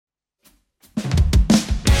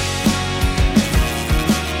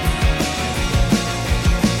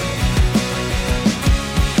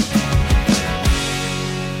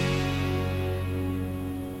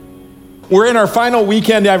We're in our final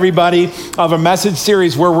weekend, everybody, of a message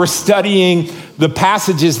series where we're studying the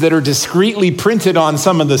passages that are discreetly printed on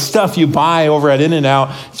some of the stuff you buy over at In-N-Out.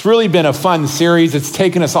 It's really been a fun series. It's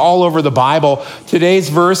taken us all over the Bible. Today's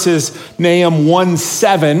verse is Nahum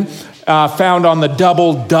 1:7, found on the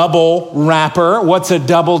double-double wrapper. What's a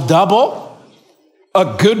double-double?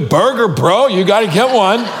 A good burger, bro. You got to get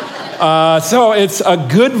one. So it's a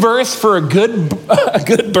good verse for a good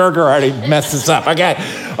burger. I already messed this up. Okay,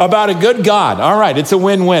 about a good God. All right, it's a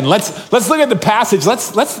win-win. Let's look at the passage.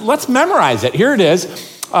 Let's memorize it. Here it is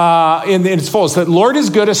in its full. So, the Lord is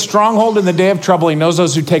good, a stronghold in the day of trouble. He knows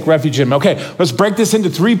those who take refuge in him. Okay, let's break this into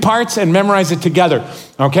 3 parts and memorize it together.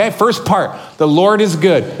 Okay, first part: the Lord is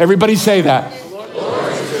good. Everybody say that.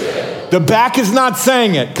 Lord is good. The back is not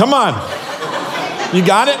saying it. Come on, you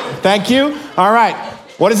got it. Thank you. All right.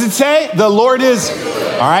 What does it say? The Lord is.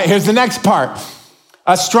 All right, here's the next part.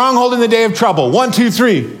 A stronghold in the day of trouble. 1, 2,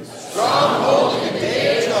 3. Stronghold in the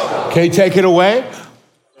day of trouble. Okay, take it away.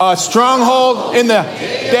 A stronghold in the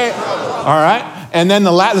day. All right, and then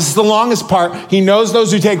this is the longest part. He knows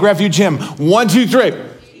those who take refuge in him. 1, 2, 3.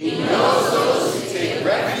 He knows those who take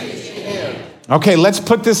refuge in him. Okay, let's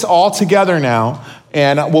put this all together now,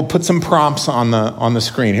 and we'll put some prompts on the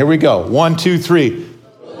screen. Here we go. 1, 2, 3.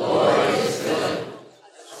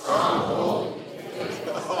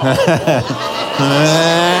 Come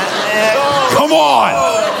on.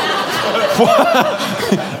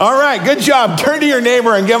 All right, good job. Turn to your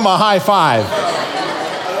neighbor and give him a high five.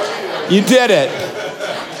 You did it.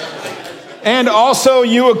 And also,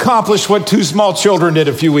 you accomplished what 2 small children did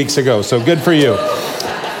a few weeks ago, so good for you. All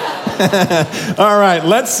right,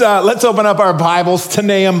 let's open up our Bibles to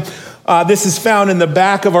Nahum. This is found in the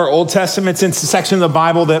back of our Old Testament. It's a section of the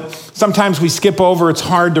Bible that sometimes we skip over. It's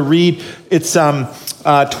hard to read. It's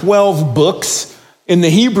 12 books. In the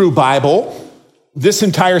Hebrew Bible, this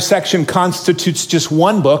entire section constitutes just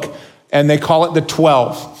one book, and they call it the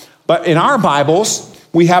 12. But in our Bibles,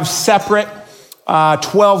 we have separate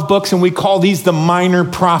 12 books, and we call these the minor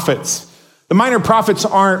prophets. The minor prophets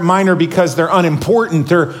aren't minor because they're unimportant.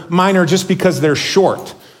 They're minor just because they're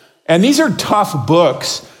short. And these are tough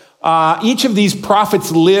books. Each of these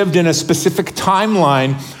prophets lived in a specific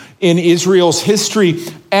timeline in Israel's history,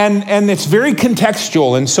 and it's very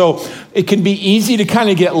contextual, and so it can be easy to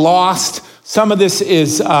kind of get lost. Some of this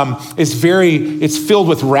is it's filled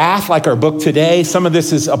with wrath, like our book today. Some of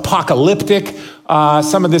this is apocalyptic.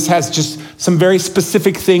 Some of this has just some very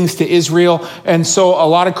specific things to Israel, and so a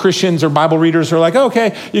lot of Christians or Bible readers are like,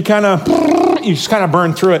 okay, you just kind of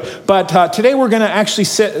burn through it. But today we're going to actually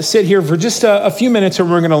sit here for just a few minutes,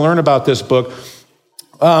 and we're going to learn about this book.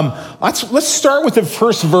 Let's start with the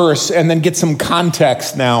first verse and then get some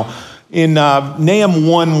context now. In Nahum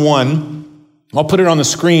 1:1, I'll put it on the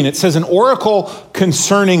screen. It says, an oracle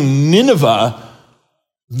concerning Nineveh,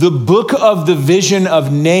 the book of the vision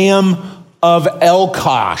of Nahum of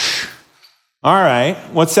Elkosh. All right,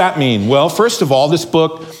 what's that mean? Well, first of all, this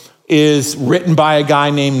book is written by a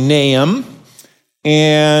guy named Nahum,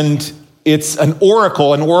 and it's an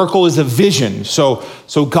oracle. An oracle is a vision. So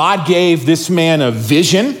God gave this man a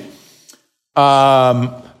vision,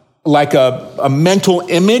 like a mental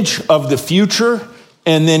image of the future,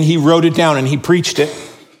 and then he wrote it down and he preached it.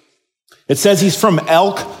 It says he's from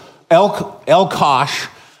Elkosh.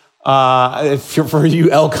 For you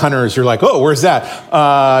elk hunters, you're like, oh, where's that?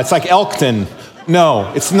 It's like Elkton.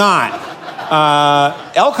 No, it's not.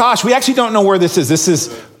 Elkosh, we actually don't know where this is. This is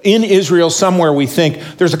in Israel somewhere, we think.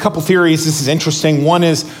 There's a couple theories. This is interesting. One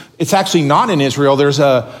is it's actually not in Israel. There's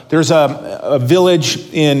a village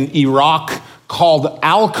in Iraq called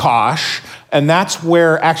Al-Kosh, and that's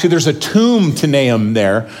where actually there's a tomb to Nahum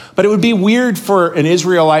there. But it would be weird for an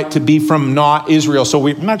Israelite to be from not Israel, so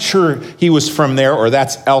we're not sure he was from there, or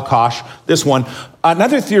that's Al-Kosh, this one.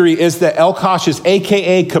 Another theory is that Elkosh is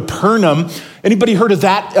a.k.a. Capernaum. Anybody heard of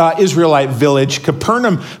that Israelite village?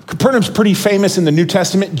 Capernaum's pretty famous in the New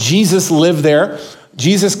Testament. Jesus lived there.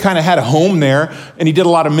 Jesus kind of had a home there, and he did a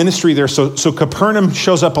lot of ministry there, so Capernaum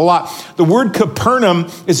shows up a lot. The word Capernaum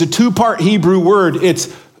is a 2-part Hebrew word. It's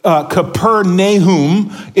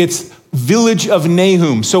Nahum. It's village of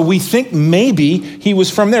Nahum. So we think maybe he was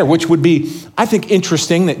from there, which would be, I think,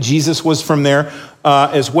 interesting that Jesus was from there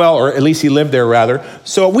as well, or at least he lived there rather.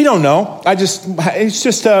 So we don't know. It's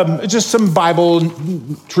just some Bible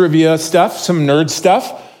trivia stuff, some nerd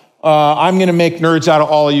stuff. I'm going to make nerds out of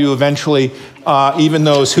all of you eventually, even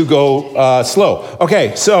those who go slow.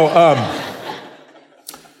 Okay, so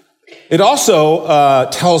it also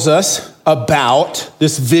tells us about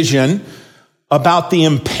this vision, about the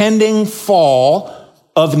impending fall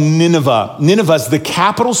of Nineveh. Nineveh is the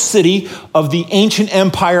capital city of the ancient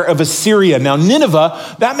empire of Assyria. Now,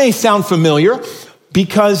 Nineveh, that may sound familiar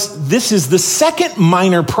because this is the second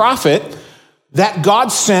minor prophet that God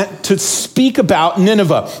sent to speak about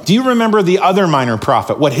Nineveh. Do you remember the other minor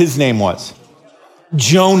prophet, what his name was?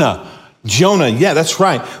 Jonah. Jonah, yeah, that's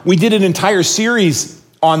right. We did an entire series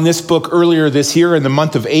on this book earlier this year in the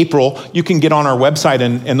month of April. You can get on our website,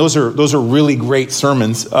 and those are really great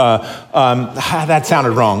sermons. That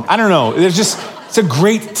sounded wrong. I don't know. It's a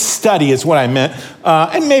great study is what I meant.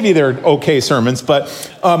 And maybe they're okay sermons, but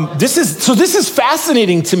this is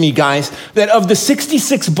fascinating to me, guys, that of the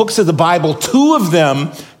 66 books of the Bible, 2 of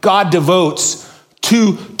them God devotes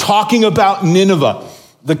to talking about Nineveh,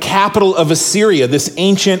 the capital of Assyria, this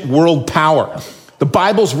ancient world power. The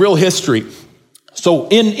Bible's real history. So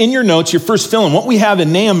in your notes, your first fill-in, what we have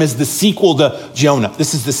in Nahum is the sequel to Jonah.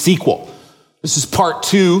 This is the sequel. This is part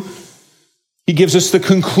 2. He gives us the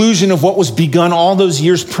conclusion of what was begun all those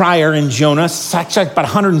years prior in Jonah. It's actually about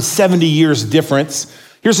 170 years difference.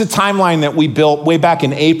 Here's a timeline that we built way back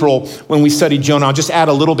in April when we studied Jonah. I'll just add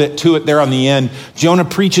a little bit to it there on the end. Jonah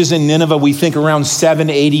preaches in Nineveh, we think around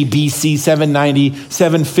 780 BC, 790,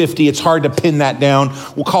 750. It's hard to pin that down.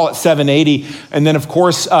 We'll call it 780. And then, of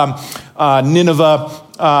course, Nineveh,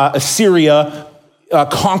 Assyria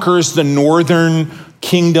conquers the northern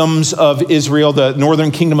kingdoms of Israel, the northern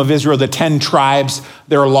kingdom of Israel, the 10 tribes.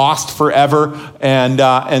 They're lost forever. And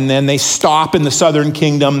then they stop in the southern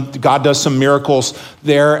kingdom. God does some miracles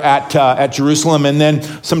there at Jerusalem. And then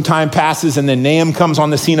some time passes, and then Nahum comes on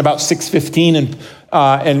the scene about 615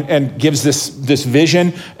 and gives this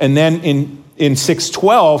vision. And then in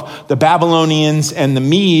 612, the Babylonians and the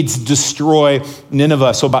Medes destroy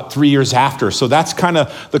Nineveh, so about 3 years after. So that's kind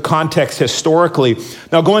of the context historically.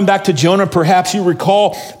 Now, going back to Jonah, perhaps you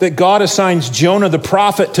recall that God assigns Jonah the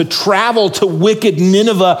prophet to travel to wicked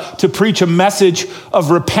Nineveh to preach a message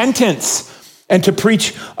of repentance and to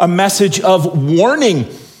preach a message of warning.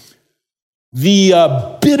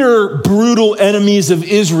 The bitter, brutal enemies of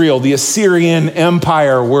Israel, the Assyrian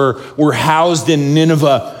Empire, were housed in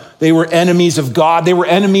Nineveh. They were enemies of God. They were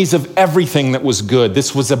enemies of everything that was good.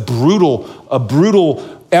 This was a brutal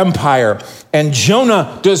empire. And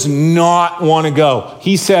Jonah does not want to go.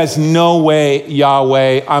 He says, "No way,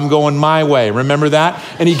 Yahweh, I'm going my way." Remember that?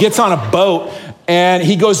 And he gets on a boat and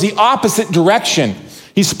he goes the opposite direction.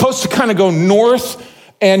 He's supposed to kind of go north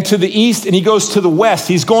and to the east, and he goes to the west.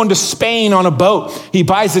 He's going to Spain on a boat. He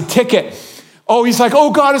buys a ticket. Oh, he's like,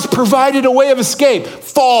 oh, God has provided a way of escape.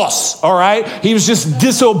 False, all right? He was just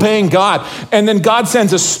disobeying God. And then God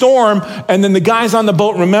sends a storm, and then the guys on the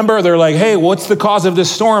boat, remember, they're like, hey, what's the cause of this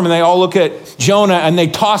storm? And they all look at Jonah, and they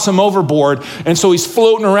toss him overboard. And so he's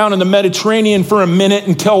floating around in the Mediterranean for a minute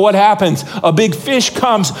until what happens? A big fish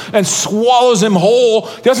comes and swallows him whole,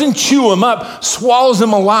 doesn't chew him up, swallows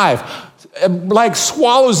him alive. Like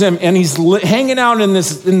swallows him, and he's hanging out in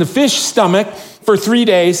the fish stomach for 3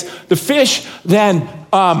 days. The fish then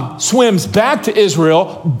swims back to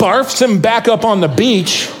Israel, barfs him back up on the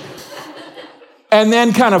beach, and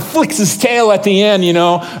then kind of flicks his tail at the end,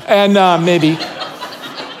 and maybe.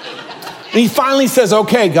 And he finally says,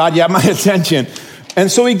 okay, God, you have my attention. And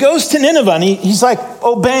so he goes to Nineveh, and he's like,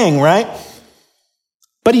 oh, bang, right?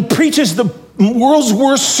 But he preaches the world's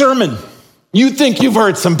worst sermon. You think you've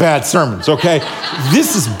heard some bad sermons, okay?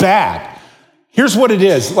 This is bad. Here's what it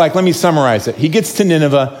is. Let me summarize it. He gets to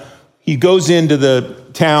Nineveh. He goes into the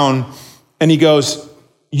town, and he goes,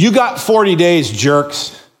 you got 40 days,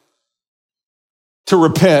 jerks, to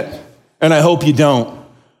repent, and I hope you don't,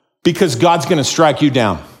 because God's going to strike you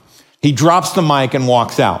down. He drops the mic and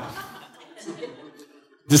walks out.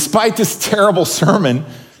 Despite this terrible sermon,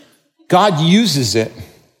 God uses it.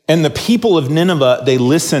 And the people of Nineveh, they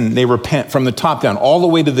listen, they repent from the top down, all the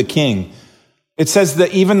way to the king. It says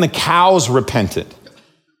that even the cows repented,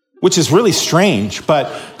 which is really strange,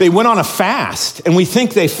 but they went on a fast. And we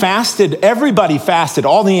think they fasted, everybody fasted,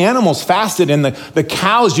 all the animals fasted, and the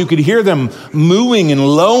cows, you could hear them mooing and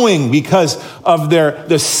lowing because of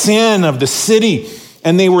the sin of the city.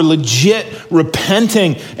 And they were legit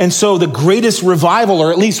repenting. And so the greatest revival,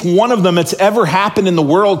 or at least one of them that's ever happened in the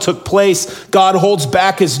world, took place. God holds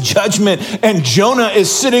back his judgment. And Jonah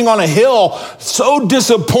is sitting on a hill, so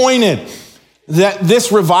disappointed that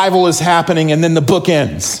this revival is happening. And then the book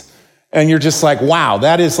ends. And you're just like, wow,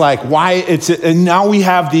 that is like why it's, and now we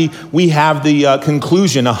have the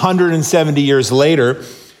conclusion 170 years later.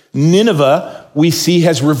 Nineveh, we see,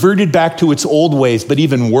 has reverted back to its old ways, but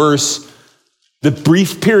even worse. The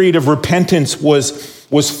brief period of repentance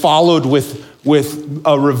was followed with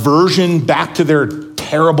a reversion back to their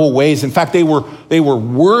terrible ways. In fact, they were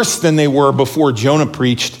worse than they were before Jonah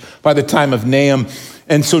preached by the time of Nahum.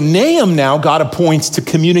 And so Nahum now God appoints to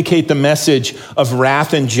communicate the message of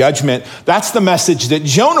wrath and judgment. That's the message that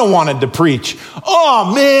Jonah wanted to preach.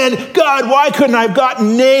 Oh man, God, why couldn't I have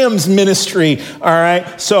gotten Nahum's ministry? All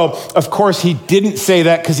right. So of course he didn't say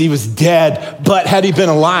that because he was dead, but had he been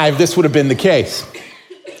alive, this would have been the case.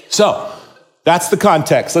 So that's the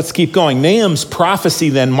context. Let's keep going. Nahum's prophecy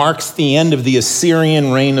then marks the end of the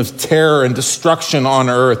Assyrian reign of terror and destruction on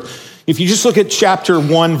earth. If you just look at chapter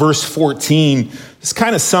 1, verse 14, this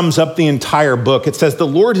kind of sums up the entire book. It says, the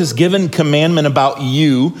Lord has given commandment about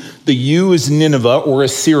you. The you is Nineveh or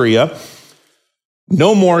Assyria.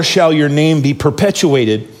 No more shall your name be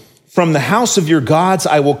perpetuated. From the house of your gods,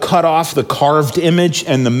 I will cut off the carved image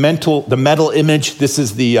and the metal image. This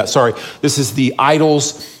is the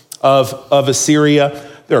idols of Assyria.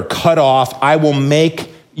 They're cut off. I will make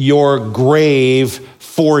your grave,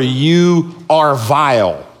 for you are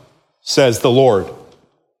vile, says the Lord.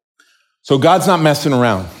 So God's not messing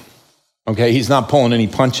around, okay? He's not pulling any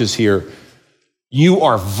punches here. You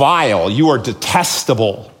are vile. You are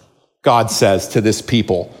detestable, God says to this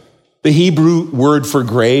people. The Hebrew word for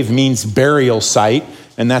grave means burial site,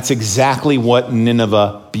 and that's exactly what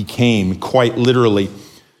Nineveh became, quite literally.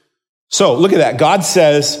 So look at that. God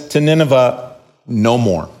says to Nineveh, no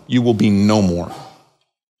more. You will be no more.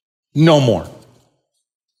 No more.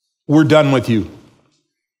 We're done with you.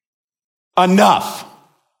 Enough.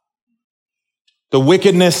 The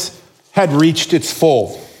wickedness had reached its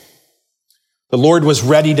full. The Lord was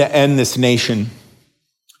ready to end this nation.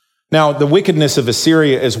 Now, the wickedness of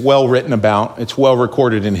Assyria is well written about. It's well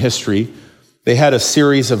recorded in history. They had a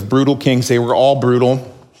series of brutal kings. They were all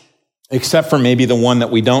brutal, except for maybe the one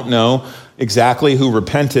that we don't know exactly who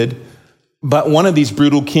repented. But one of these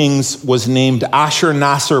brutal kings was named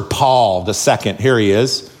Ashur-nasir-pal II. Here he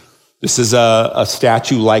is. This is a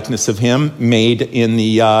statue likeness of him made in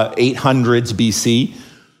the 800s BC.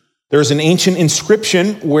 There's an ancient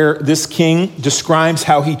inscription where this king describes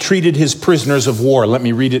how he treated his prisoners of war. Let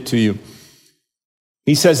me read it to you.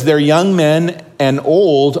 He says, their young men and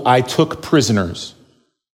old I took prisoners.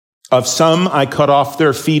 Of some I cut off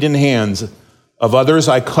their feet and hands. Of others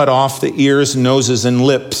I cut off the ears, noses, and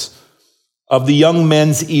lips. Of the young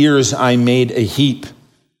men's ears I made a heap.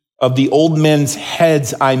 Of the old men's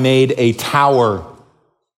heads I made a tower.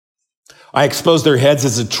 I exposed their heads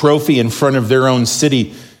as a trophy in front of their own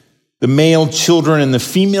city. The male children and the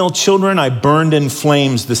female children I burned in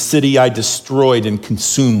flames. The city I destroyed and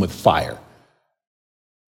consumed with fire.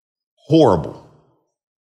 Horrible,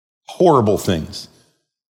 horrible things.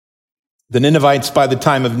 The Ninevites, by the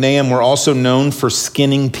time of Nahum, were also known for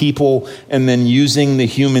skinning people and then using the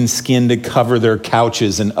human skin to cover their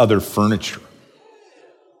couches and other furniture.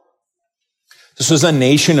 This was a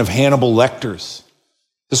nation of Hannibal Lecters.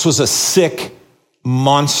 This was a sick,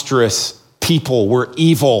 monstrous people where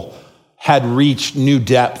evil had reached new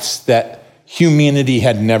depths that humanity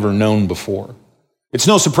had never known before. It's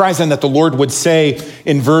no surprise then that the Lord would say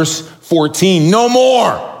in verse 14, no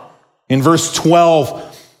more. In verse 12,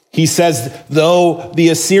 he says, though the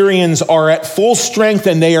Assyrians are at full strength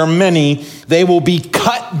and they are many, they will be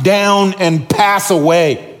cut down and pass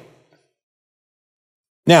away.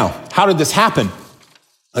 Now, how did this happen?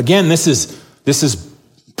 Again, this is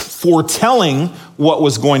foretelling what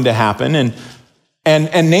was going to happen.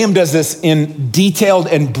 And Nahum does this in detailed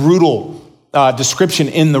and brutal description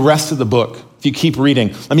in the rest of the book. If you keep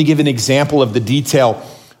reading, let me give an example of the detail.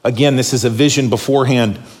 Again, this is a vision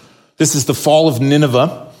beforehand. This is the fall of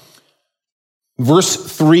Nineveh. Verse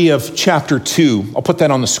 3 of chapter 2. I'll put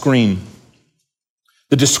that on the screen.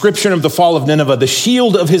 The description of the fall of Nineveh. The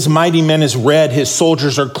shield of his mighty men is red. His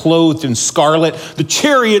soldiers are clothed in scarlet. The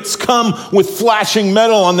chariots come with flashing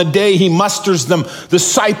metal on the day he musters them. The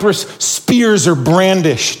cypress spears are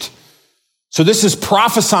brandished. So this is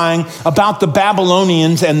prophesying about the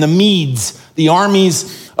Babylonians and the Medes. The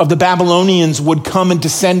armies of the Babylonians would come and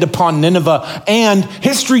descend upon Nineveh. And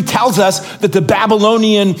history tells us that the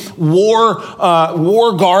Babylonian war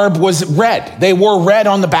garb was red. They wore red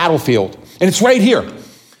on the battlefield. And it's right here.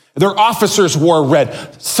 Their officers wore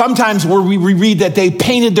red. Sometimes where we read that they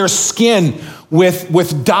painted their skin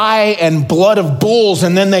with dye and blood of bulls,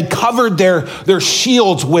 and then they covered their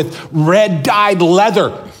shields with red dyed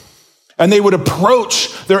leather. And they would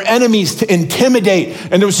approach their enemies to intimidate.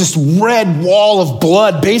 And there was this red wall of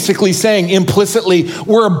blood basically saying implicitly,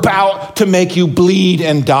 we're about to make you bleed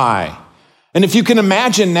and die. And if you can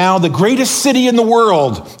imagine now, the greatest city in the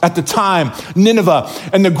world at the time, Nineveh,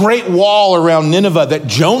 and the great wall around Nineveh that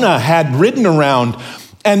Jonah had ridden around,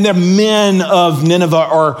 And the men of Nineveh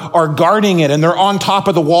are guarding it, and they're on top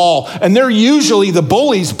of the wall. And they're usually the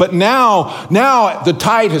bullies, but now the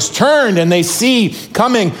tide has turned, and they see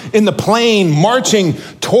coming in the plain, marching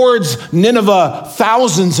towards Nineveh,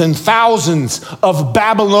 thousands and thousands of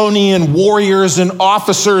Babylonian warriors and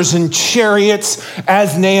officers and chariots,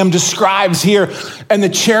 as Nahum describes here. And the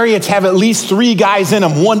chariots have at least 3 guys in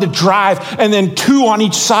them, 1 to drive, and then 2 on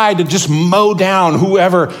each side to just mow down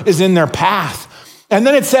whoever is in their path. And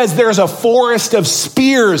then it says there's a forest of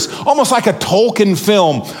spears, almost like a Tolkien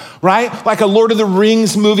film, right? Like a Lord of the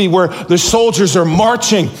Rings movie where the soldiers are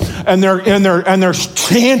marching and they're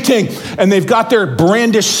chanting, and they've got their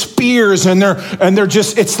brandished spears, and they're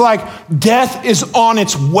just, it's like death is on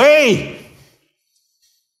its way.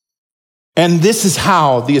 And this is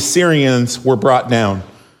how the Assyrians were brought down.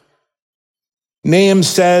 Nahum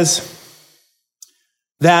says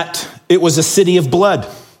that it was a city of blood.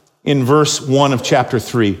 In verse 1 of chapter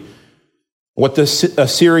 3, what the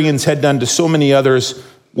Assyrians had done to so many others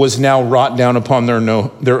was now wrought down upon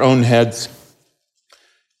their own heads.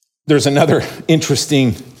 There's another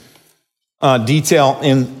interesting detail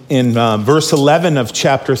in verse 11 of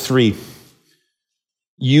chapter 3.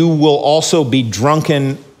 You will also be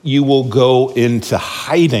drunken, you will go into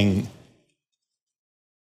hiding.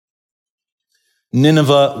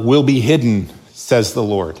 Nineveh will be hidden, says the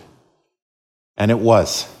Lord. And it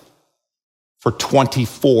was. For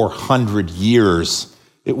 2,400 years,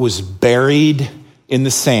 it was buried in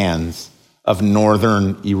the sands of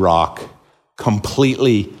northern Iraq,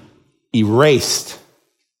 completely erased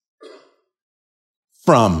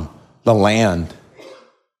from the land.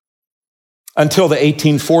 Until the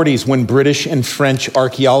 1840s, when British and French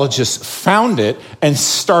archaeologists found it and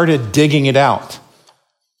started digging it out.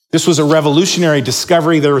 This was a revolutionary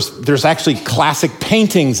discovery. There's actually classic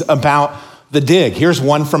paintings about the dig. Here's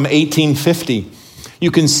one from 1850.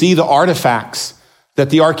 You can see the artifacts that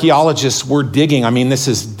the archaeologists were digging. I mean, this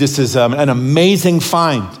is an amazing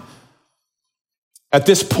find. At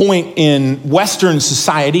this point in Western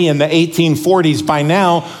society in the 1840s, by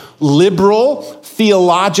now, liberal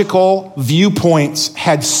theological viewpoints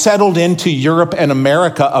had settled into Europe and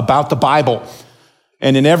America about the Bible.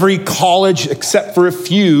 And in every college, except for a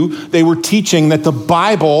few, they were teaching that the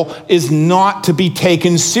Bible is not to be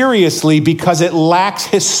taken seriously because it lacks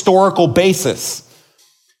historical basis.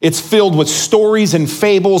 It's filled with stories and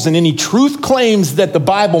fables, and any truth claims that the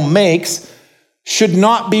Bible makes should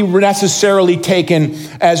not be necessarily taken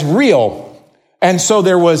as real. And so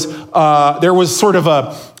there was sort of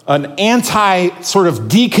an anti sort of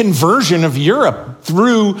deconversion of Europe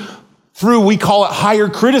through we call it higher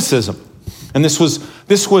criticism. And this was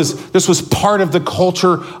part of the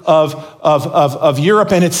culture of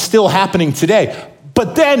Europe, and it's still happening today.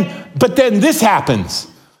 But then this happens.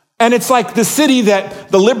 And it's like the city that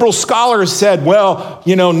the liberal scholars said, well,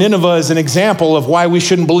 Nineveh is an example of why we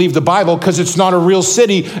shouldn't believe the Bible because it's not a real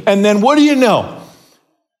city. And then what do you know?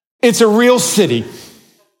 It's a real city.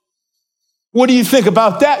 What do you think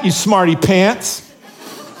about that, you smarty pants?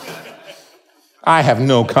 I have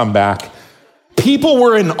no comeback. People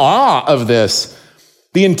were in awe of this.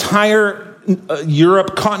 The entire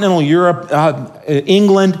Europe, continental Europe,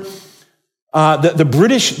 England, the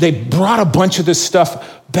British, they brought a bunch of this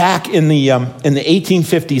stuff back in the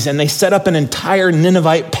 1850s, and they set up an entire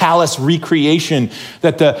Ninevite palace recreation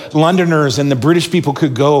that the Londoners and the British people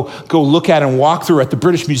could go look at and walk through at the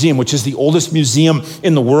British Museum, which is the oldest museum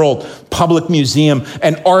in the world, public museum.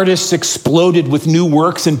 And artists exploded with new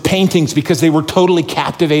works and paintings because they were totally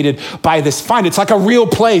captivated by this find. It's like a real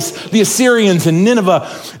place. The Assyrians and Nineveh,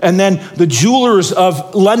 and then the jewelers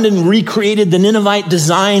of London recreated the Ninevite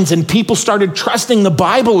designs, and people started trusting the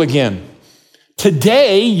Bible again.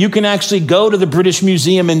 Today, you can actually go to the British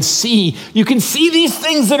Museum and you can see these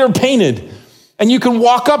things that are painted, and you can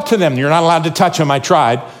walk up to them. You're not allowed to touch them. I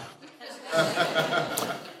tried.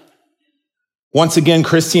 Once again,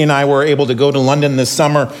 Christy and I were able to go to London this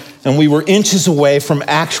summer, and we were inches away from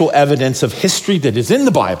actual evidence of history that is in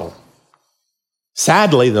the Bible.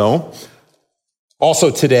 Sadly, though, also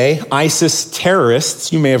today, ISIS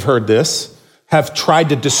terrorists, you may have heard this, have tried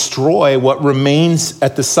to destroy what remains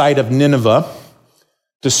at the site of Nineveh,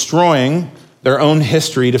 destroying their own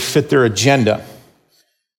history to fit their agenda.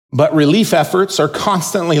 But relief efforts are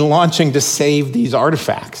constantly launching to save these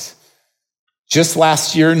artifacts. Just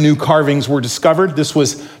last year, new carvings were discovered. This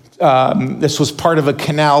was part of a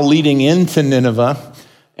canal leading into Nineveh,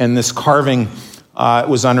 and this carving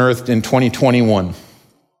was unearthed in 2021.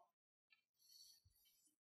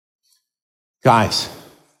 Guys,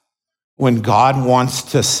 when God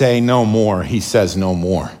wants to say no more, he says no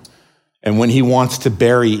more. And when he wants to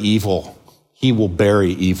bury evil, he will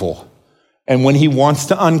bury evil. And when he wants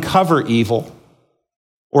to uncover evil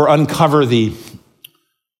or uncover the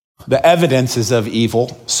evidences of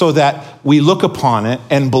evil so that we look upon it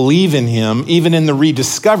and believe in him, even in the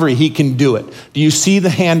rediscovery, he can do it. Do you see the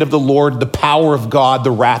hand of the Lord, the power of God,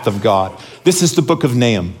 the wrath of God? This is the book of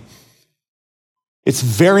Nahum. It's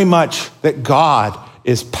very much that God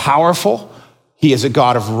is powerful. He is a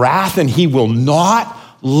God of wrath, and he will not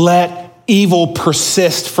let evil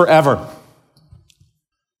persist forever.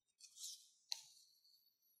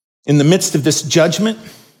 In the midst of this judgment,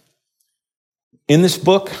 in this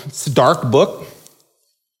book, it's a dark book,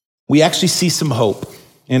 we actually see some hope.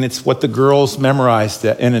 And it's what the girls memorized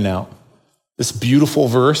in and out. This beautiful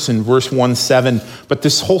verse in verse 1:7, but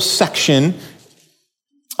this whole section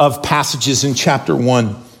of passages in chapter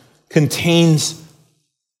 1 contains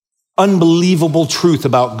unbelievable truth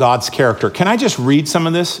about God's character. Can I just read some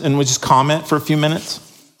of this and we'll just comment for a few minutes?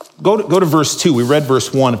 Go to verse 2. We read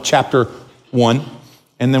verse 1 of chapter 1,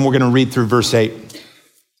 and then we're going to read through verse 8.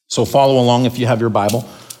 So follow along if you have your Bible.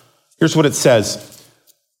 Here's what it says.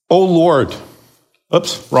 O Lord,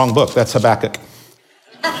 oops, wrong book. That's Habakkuk.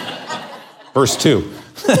 Verse 2.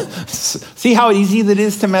 See how easy that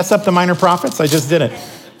is to mess up the minor prophets? I just did it.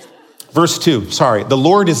 Verse 2, sorry. The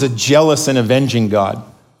Lord is a jealous and avenging God.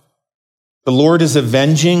 The Lord is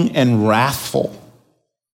avenging and wrathful.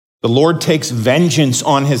 The Lord takes vengeance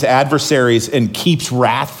on his adversaries and keeps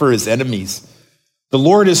wrath for his enemies. The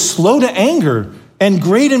Lord is slow to anger and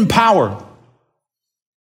great in power.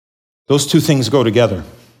 Those two things go together.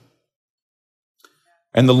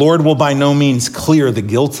 And the Lord will by no means clear the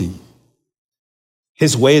guilty.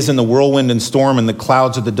 His way is in the whirlwind and storm, and the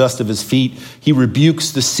clouds are the dust of his feet. He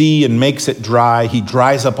rebukes the sea and makes it dry. He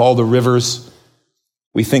dries up all the rivers.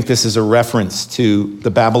 We think this is a reference to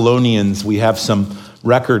the Babylonians. We have some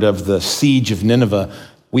record of the siege of Nineveh.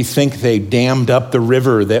 We think they dammed up the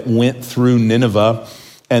river that went through Nineveh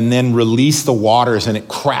and then released the waters, and it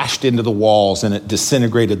crashed into the walls and it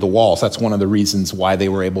disintegrated the walls. That's one of the reasons why they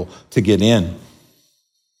were able to get in.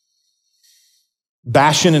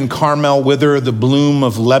 Bashan and Carmel wither, the bloom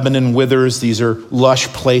of Lebanon withers. These are lush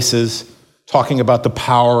places, talking about the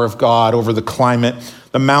power of God over the climate.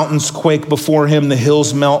 The mountains quake before him, the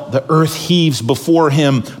hills melt, the earth heaves before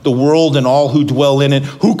him, the world and all who dwell in it.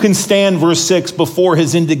 Who can stand, verse 6, before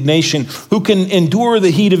his indignation? Who can endure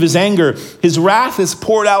the heat of his anger? His wrath is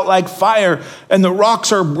poured out like fire, and the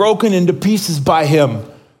rocks are broken into pieces by him.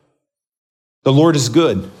 The Lord is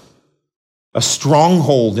good, a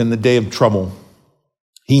stronghold in the day of trouble.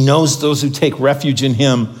 He knows those who take refuge in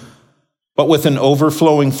him, but with an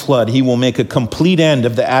overflowing flood, he will make a complete end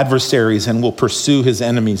of the adversaries and will pursue his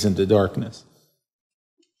enemies into darkness.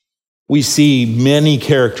 We see many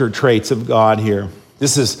character traits of God here.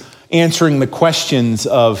 This is answering the questions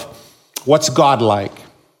of what's God like?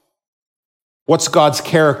 What's God's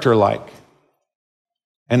character like?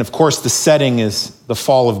 And of course, the setting is the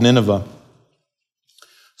fall of Nineveh.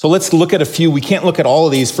 So let's look at a few. We can't look at all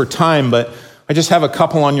of these for time, but I just have a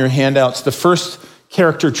couple on your handouts. The first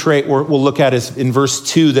character trait we'll look at is in verse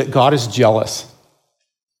 2, that God is jealous.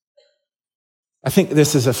 I think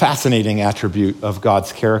this is a fascinating attribute of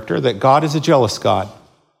God's character, that God is a jealous God,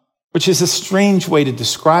 which is a strange way to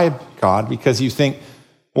describe God, because you think,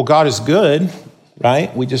 well, God is good,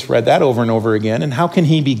 right? We just read that over and over again. And how can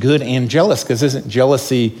he be good and jealous? Because isn't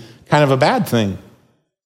jealousy kind of a bad thing?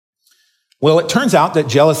 Well, it turns out that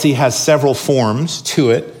jealousy has several forms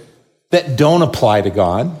to it that don't apply to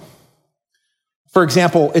God. For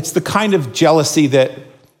example, it's the kind of jealousy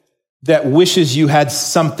that wishes you had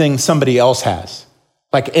something somebody else has,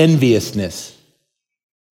 like enviousness.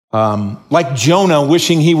 Like Jonah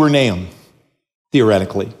wishing he were Nahum,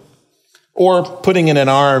 theoretically. Or putting it in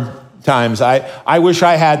our times, I wish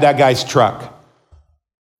I had that guy's truck.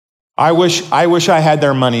 I wish I had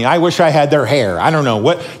their money. I wish I had their hair. I don't know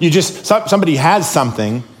what. Somebody has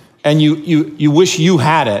something and you wish you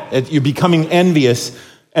had it. You're becoming envious.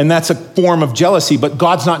 And that's a form of jealousy, but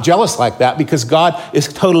God's not jealous like that because God is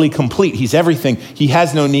totally complete. He's everything. He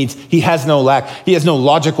has no needs. He has no lack. He has no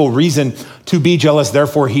logical reason to be jealous.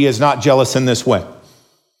 Therefore, he is not jealous in this way.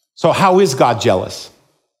 So how is God jealous?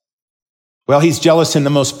 Well, he's jealous in the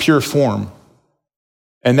most pure form.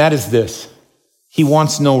 And that is this. He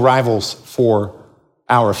wants no rivals for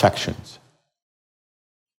our affections.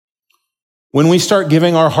 When we start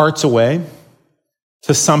giving our hearts away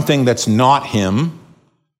to something that's not him,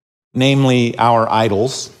 namely our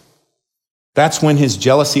idols, that's when his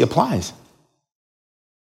jealousy applies.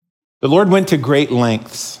 The Lord went to great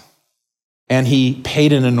lengths and he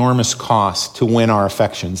paid an enormous cost to win our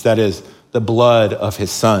affections. That is the blood of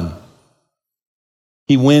his son.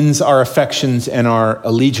 He wins our affections and our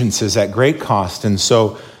allegiances at great cost. And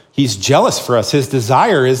so he's jealous for us. His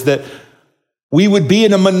desire is that we would be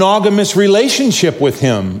in a monogamous relationship with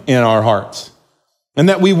him in our hearts, and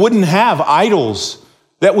that we wouldn't have idols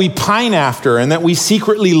that we pine after and that we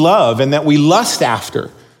secretly love and that we lust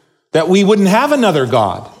after, that we wouldn't have another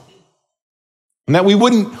God. And that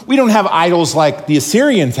we don't have idols like the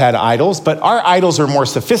Assyrians had idols, but our idols are more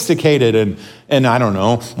sophisticated and I don't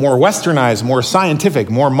know, more westernized, more scientific,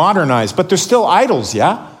 more modernized, but they're still idols,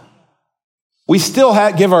 yeah? We still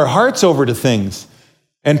give our hearts over to things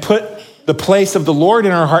and put the place of the Lord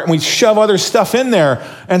in our heart, and we shove other stuff in there.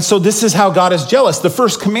 And so this is how God is jealous. The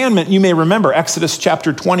first commandment, you may remember, Exodus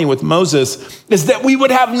chapter 20 with Moses, is that we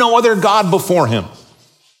would have no other God before him,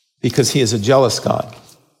 because he is a jealous God.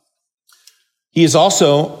 He is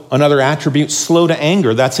also, another attribute, slow to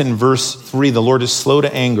anger. That's in verse 3. The Lord is slow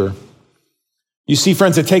to anger. You see,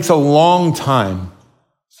 friends, it takes a long time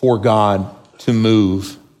for God to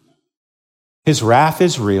move. His wrath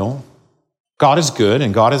is real. God is good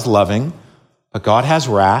and God is loving, but God has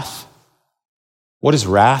wrath. What is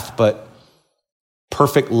wrath but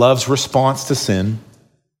perfect love's response to sin?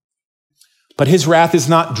 But his wrath is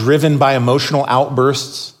not driven by emotional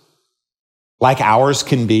outbursts like ours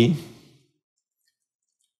can be.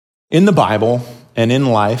 In the Bible and in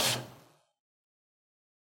life,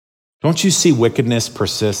 don't you see wickedness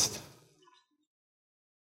persist?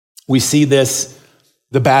 We see this,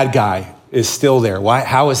 the bad guy is still there. Why?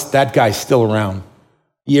 How is that guy still around?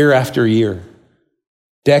 Year after year,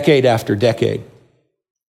 decade after decade.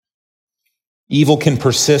 Evil can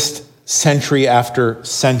persist century after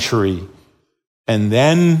century, and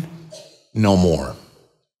then no more.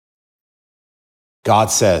 God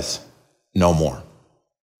says, no more.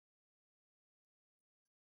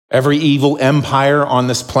 Every evil empire on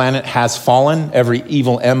this planet has fallen. Every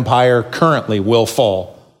evil empire currently will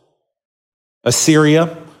fall.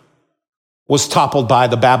 Assyria was toppled by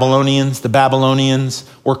the Babylonians. The Babylonians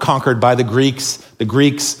were conquered by the Greeks. The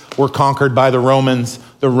Greeks were conquered by the Romans.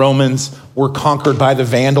 The Romans were conquered by the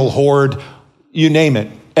Vandal horde. You name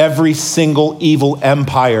it. Every single evil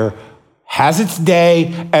empire has its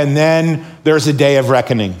day, and then there's a day of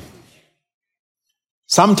reckoning.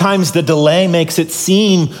 Sometimes the delay makes it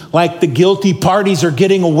seem like the guilty parties are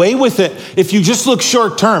getting away with it. If you just look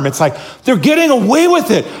short term, it's like, they're getting away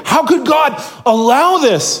with it. How could God allow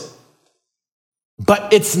this?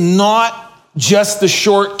 But it's not just the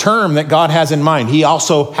short term that God has in mind. He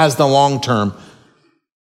also has the long term.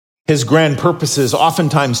 His grand purposes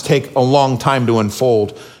oftentimes take a long time to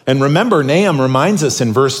unfold. And remember, Nahum reminds us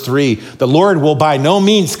in verse 3, the Lord will by no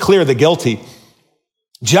means clear the guilty.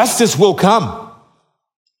 Justice will come.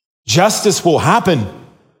 Justice will happen,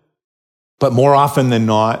 but more often than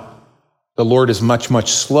not, the Lord is much,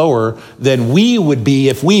 much slower than we would be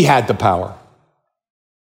if we had the power.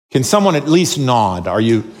 Can someone at least nod? Do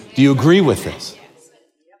you agree with this?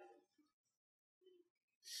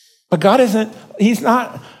 But God he's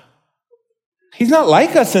not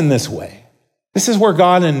like us in this way. This is where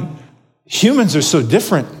God and humans are so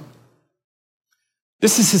different.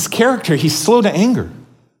 This is his character. He's slow to anger.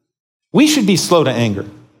 We should be slow to anger.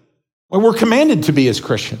 We're commanded to be as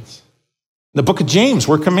Christians. In the book of James,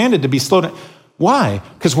 we're commanded to be slow to... Why?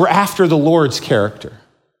 Because we're after the Lord's character.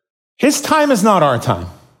 His time is not our time.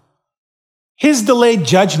 His delayed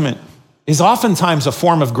judgment is oftentimes a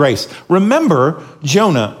form of grace. Remember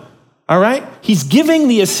Jonah, all right? He's giving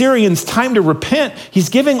the Assyrians time to repent. He's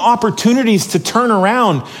giving opportunities to turn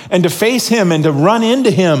around and to face him and to run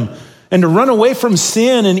into him and to run away from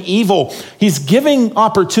sin and evil. He's giving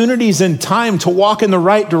opportunities and time to walk in the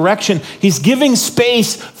right direction. He's giving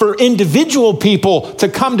space for individual people to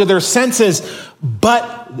come to their senses,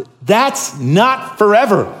 but that's not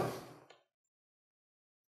forever.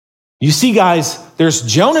 You see, guys, there's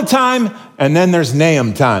Jonah time and then there's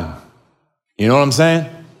Nahum time. You know what I'm saying?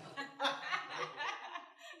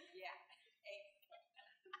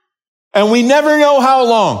 And we never know how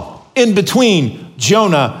long in between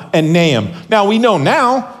Jonah and Nahum. Now, we know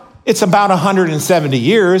now it's about 170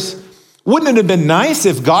 years. Wouldn't it have been nice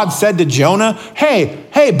if God said to Jonah,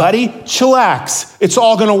 hey, buddy, chillax. It's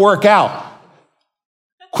all going to work out.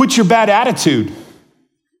 Quit your bad attitude.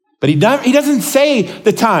 But he doesn't say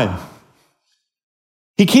the time.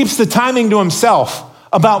 He keeps the timing to himself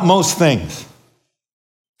about most things.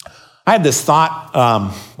 I had this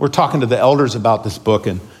thought. We're talking to the elders about this book,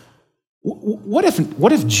 and what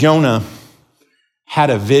if Jonah had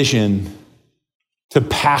a vision to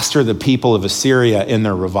pastor the people of Assyria in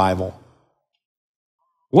their revival?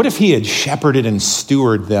 What if he had shepherded and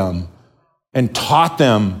stewarded them and taught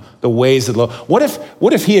them the ways of the Lord.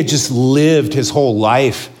 What if he had just lived his whole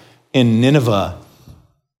life in Nineveh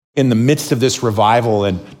in the midst of this revival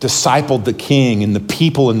and discipled the king and the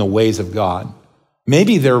people in the ways of God?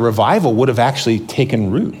 Maybe their revival would have actually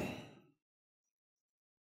taken root.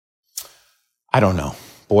 I don't know.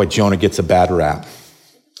 Boy, Jonah gets a bad rap.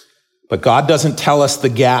 But God doesn't tell us the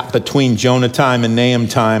gap between Jonah time and Nahum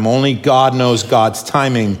time. Only God knows God's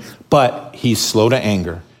timing, but he's slow to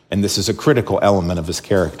anger. And this is a critical element of his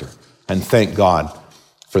character. And thank God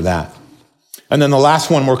for that. And then the last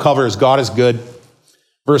one we'll cover is God is good.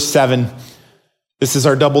 Verse 7. This is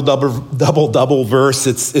our double verse.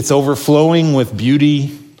 It's overflowing with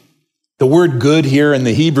beauty. The word good here in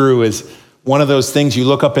the Hebrew is one of those things you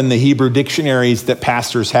look up in the Hebrew dictionaries that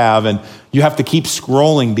pastors have, and you have to keep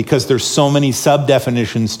scrolling because there's so many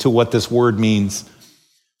sub-definitions to what this word means.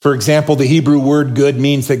 For example, the Hebrew word good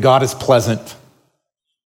means that God is pleasant,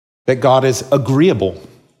 that God is agreeable,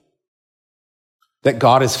 that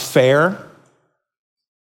God is fair,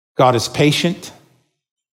 God is patient,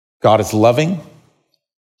 God is loving,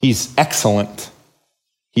 he's excellent,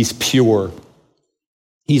 he's pure,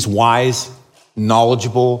 he's wise,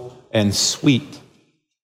 knowledgeable, and sweet.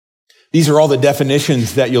 These are all the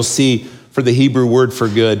definitions that you'll see for the Hebrew word for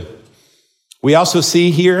good. We also see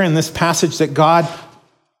here in this passage that God,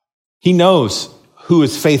 he knows who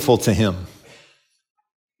is faithful to him.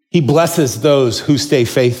 He blesses those who stay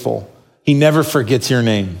faithful. He never forgets your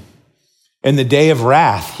name. In the day of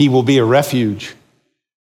wrath, he will be a refuge.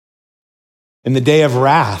 In the day of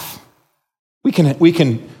wrath, we can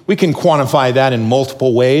quantify that in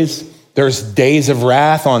multiple ways. There's days of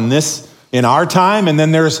wrath on this in our time, and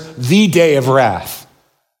then there's the day of wrath,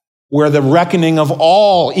 where the reckoning of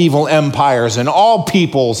all evil empires and all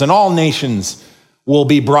peoples and all nations will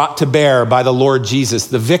be brought to bear by the Lord Jesus,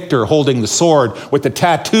 the victor holding the sword with the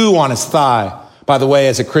tattoo on his thigh. By the way,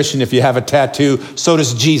 as a Christian, if you have a tattoo, so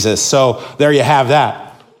does Jesus. So there you have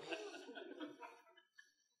that.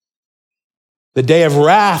 The day of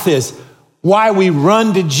wrath is why we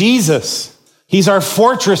run to Jesus. He's our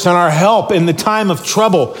fortress and our help in the time of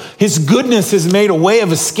trouble. His goodness has made a way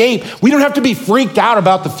of escape. We don't have to be freaked out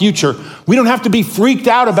about the future. We don't have to be freaked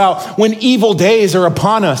out about when evil days are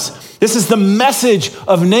upon us. This is the message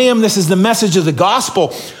of Nahum. This is the message of the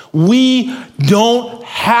gospel. We don't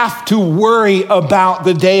have to worry about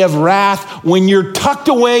the day of wrath. When you're tucked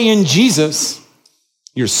away in Jesus,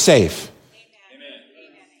 you're safe. Amen.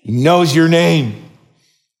 He knows your name.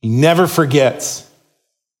 He never forgets.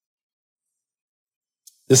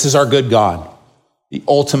 This is our good God, the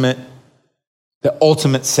ultimate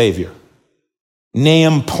Savior.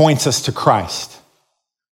 Nahum points us to Christ.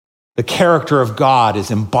 The character of God is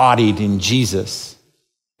embodied in Jesus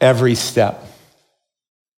every step.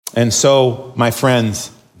 And so, my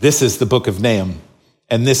friends, this is the book of Nahum,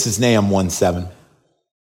 and this is Nahum 1:7.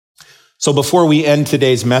 So before we end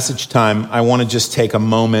today's message time, I want to just take a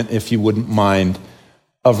moment, if you wouldn't mind,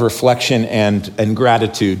 of reflection and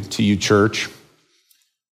gratitude to you, church.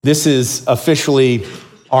 This is officially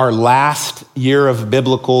our last year of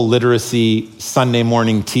biblical literacy Sunday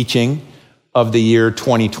morning teaching of the year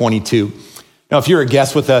 2022. Now, if you're a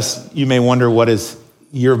guest with us, you may wonder what is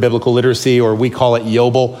Year of Biblical Literacy, or we call it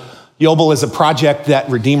Yobel. Yobel is a project that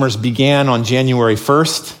Redeemers began on January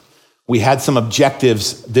 1st. We had some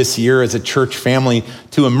objectives this year as a church family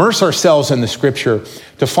to immerse ourselves in the scripture,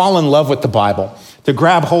 to fall in love with the Bible, to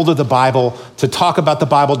grab hold of the Bible, to talk about the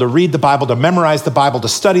Bible, to read the Bible, to memorize the Bible, to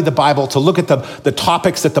study the Bible, to look at the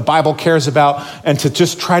topics that the Bible cares about, and to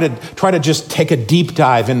just try to just take a deep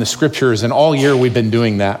dive in the scriptures. And all year we've been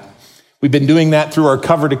doing that. We've been doing that through our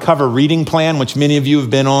cover-to-cover reading plan, which many of you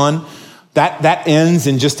have been on. That ends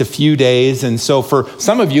in just a few days. And so for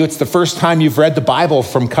some of you, it's the first time you've read the Bible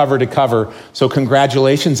from cover to cover. So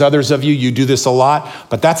congratulations. Others of you, you do this a lot,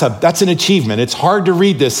 but that's an achievement. It's hard to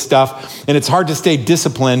read this stuff, and it's hard to stay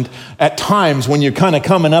disciplined at times when you're kind of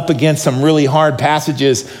coming up against some really hard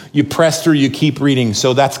passages. You press through, you keep reading.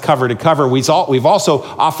 So that's cover to cover. We've also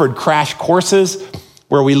offered crash courses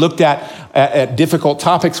where we looked at difficult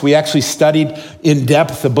topics. We actually studied in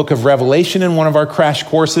depth the book of Revelation in one of our crash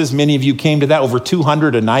courses. Many of you came to that. Over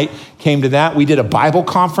 200 a night came to that. We did a Bible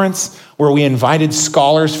conference where we invited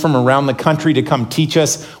scholars from around the country to come teach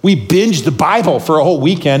us. We binged the Bible for a whole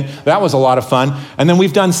weekend. That was a lot of fun. And then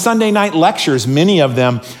we've done Sunday night lectures, many of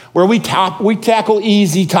them, where we tackle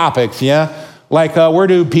easy topics, yeah? Like, where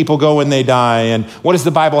do people go when they die? And what does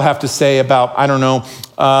the Bible have to say about,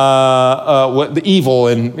 what the evil?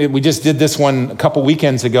 And we just did this one a couple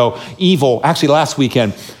weekends ago, evil, actually last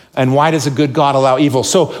weekend. And why does a good God allow evil?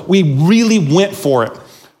 So we really went for it.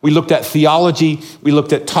 We looked at theology. We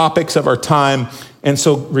looked at topics of our time. And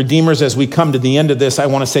so, Redeemers, as we come to the end of this, I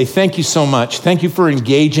want to say thank you so much. Thank you for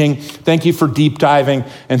engaging. Thank you for deep diving.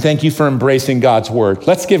 And thank you for embracing God's word.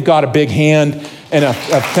 Let's give God a big hand and a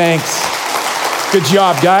thanks. Good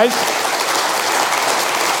job, guys.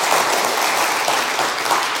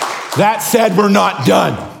 That said, we're not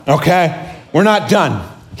done, okay? We're not done.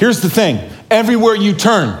 Here's the thing. Everywhere you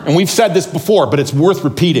turn, and we've said this before, but it's worth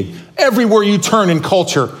repeating. Everywhere you turn in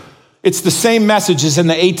culture, it's the same message as in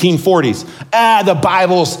the 1840s.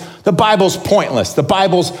 The Bible's pointless. The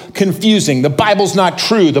Bible's confusing. The Bible's not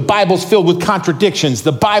true. The Bible's filled with contradictions.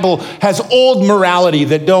 The Bible has old morality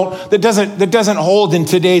that doesn't hold in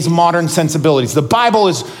today's modern sensibilities. The Bible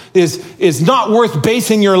is not worth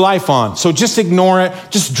basing your life on. So just ignore it.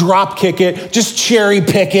 Just drop kick it. Just cherry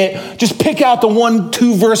pick it. Just pick out the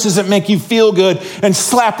 1-2 verses that make you feel good and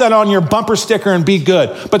slap that on your bumper sticker and be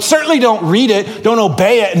good. But certainly don't read it, don't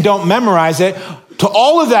obey it, and don't memorize it. To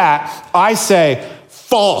all of that, I say,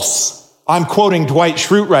 false. I'm quoting Dwight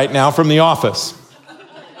Schrute right now from The Office.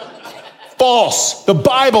 False. The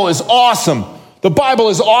Bible is awesome. The Bible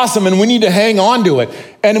is awesome, and we need to hang on to it.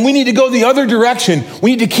 And we need to go the other direction.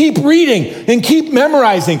 We need to keep reading and keep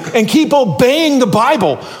memorizing and keep obeying the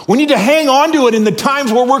Bible. We need to hang on to it in the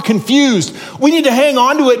times where we're confused. We need to hang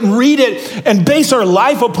on to it and read it and base our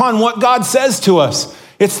life upon what God says to us.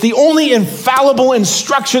 It's the only infallible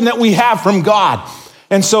instruction that we have from God.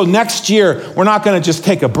 And so next year, we're not going to just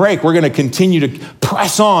take a break. We're going to continue to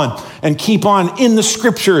press on and keep on in the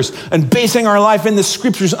scriptures and basing our life in the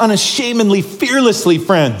scriptures unashamedly, fearlessly,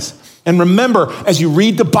 friends. And remember, as you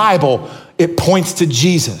read the Bible, it points to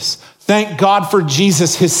Jesus. Thank God for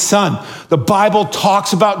Jesus, his son. The Bible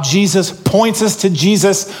talks about Jesus, points us to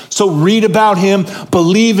Jesus. So read about him,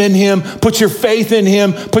 believe in him, put your faith in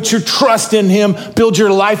him, put your trust in him, build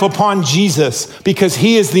your life upon Jesus, because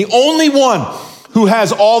he is the only one who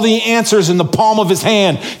has all the answers in the palm of his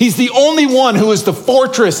hand. He's the only one who is the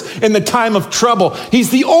fortress in the time of trouble. He's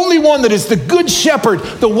the only one that is the good shepherd,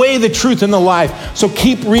 the way, the truth, and the life. So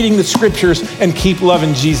keep reading the scriptures and keep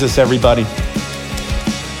loving Jesus, everybody.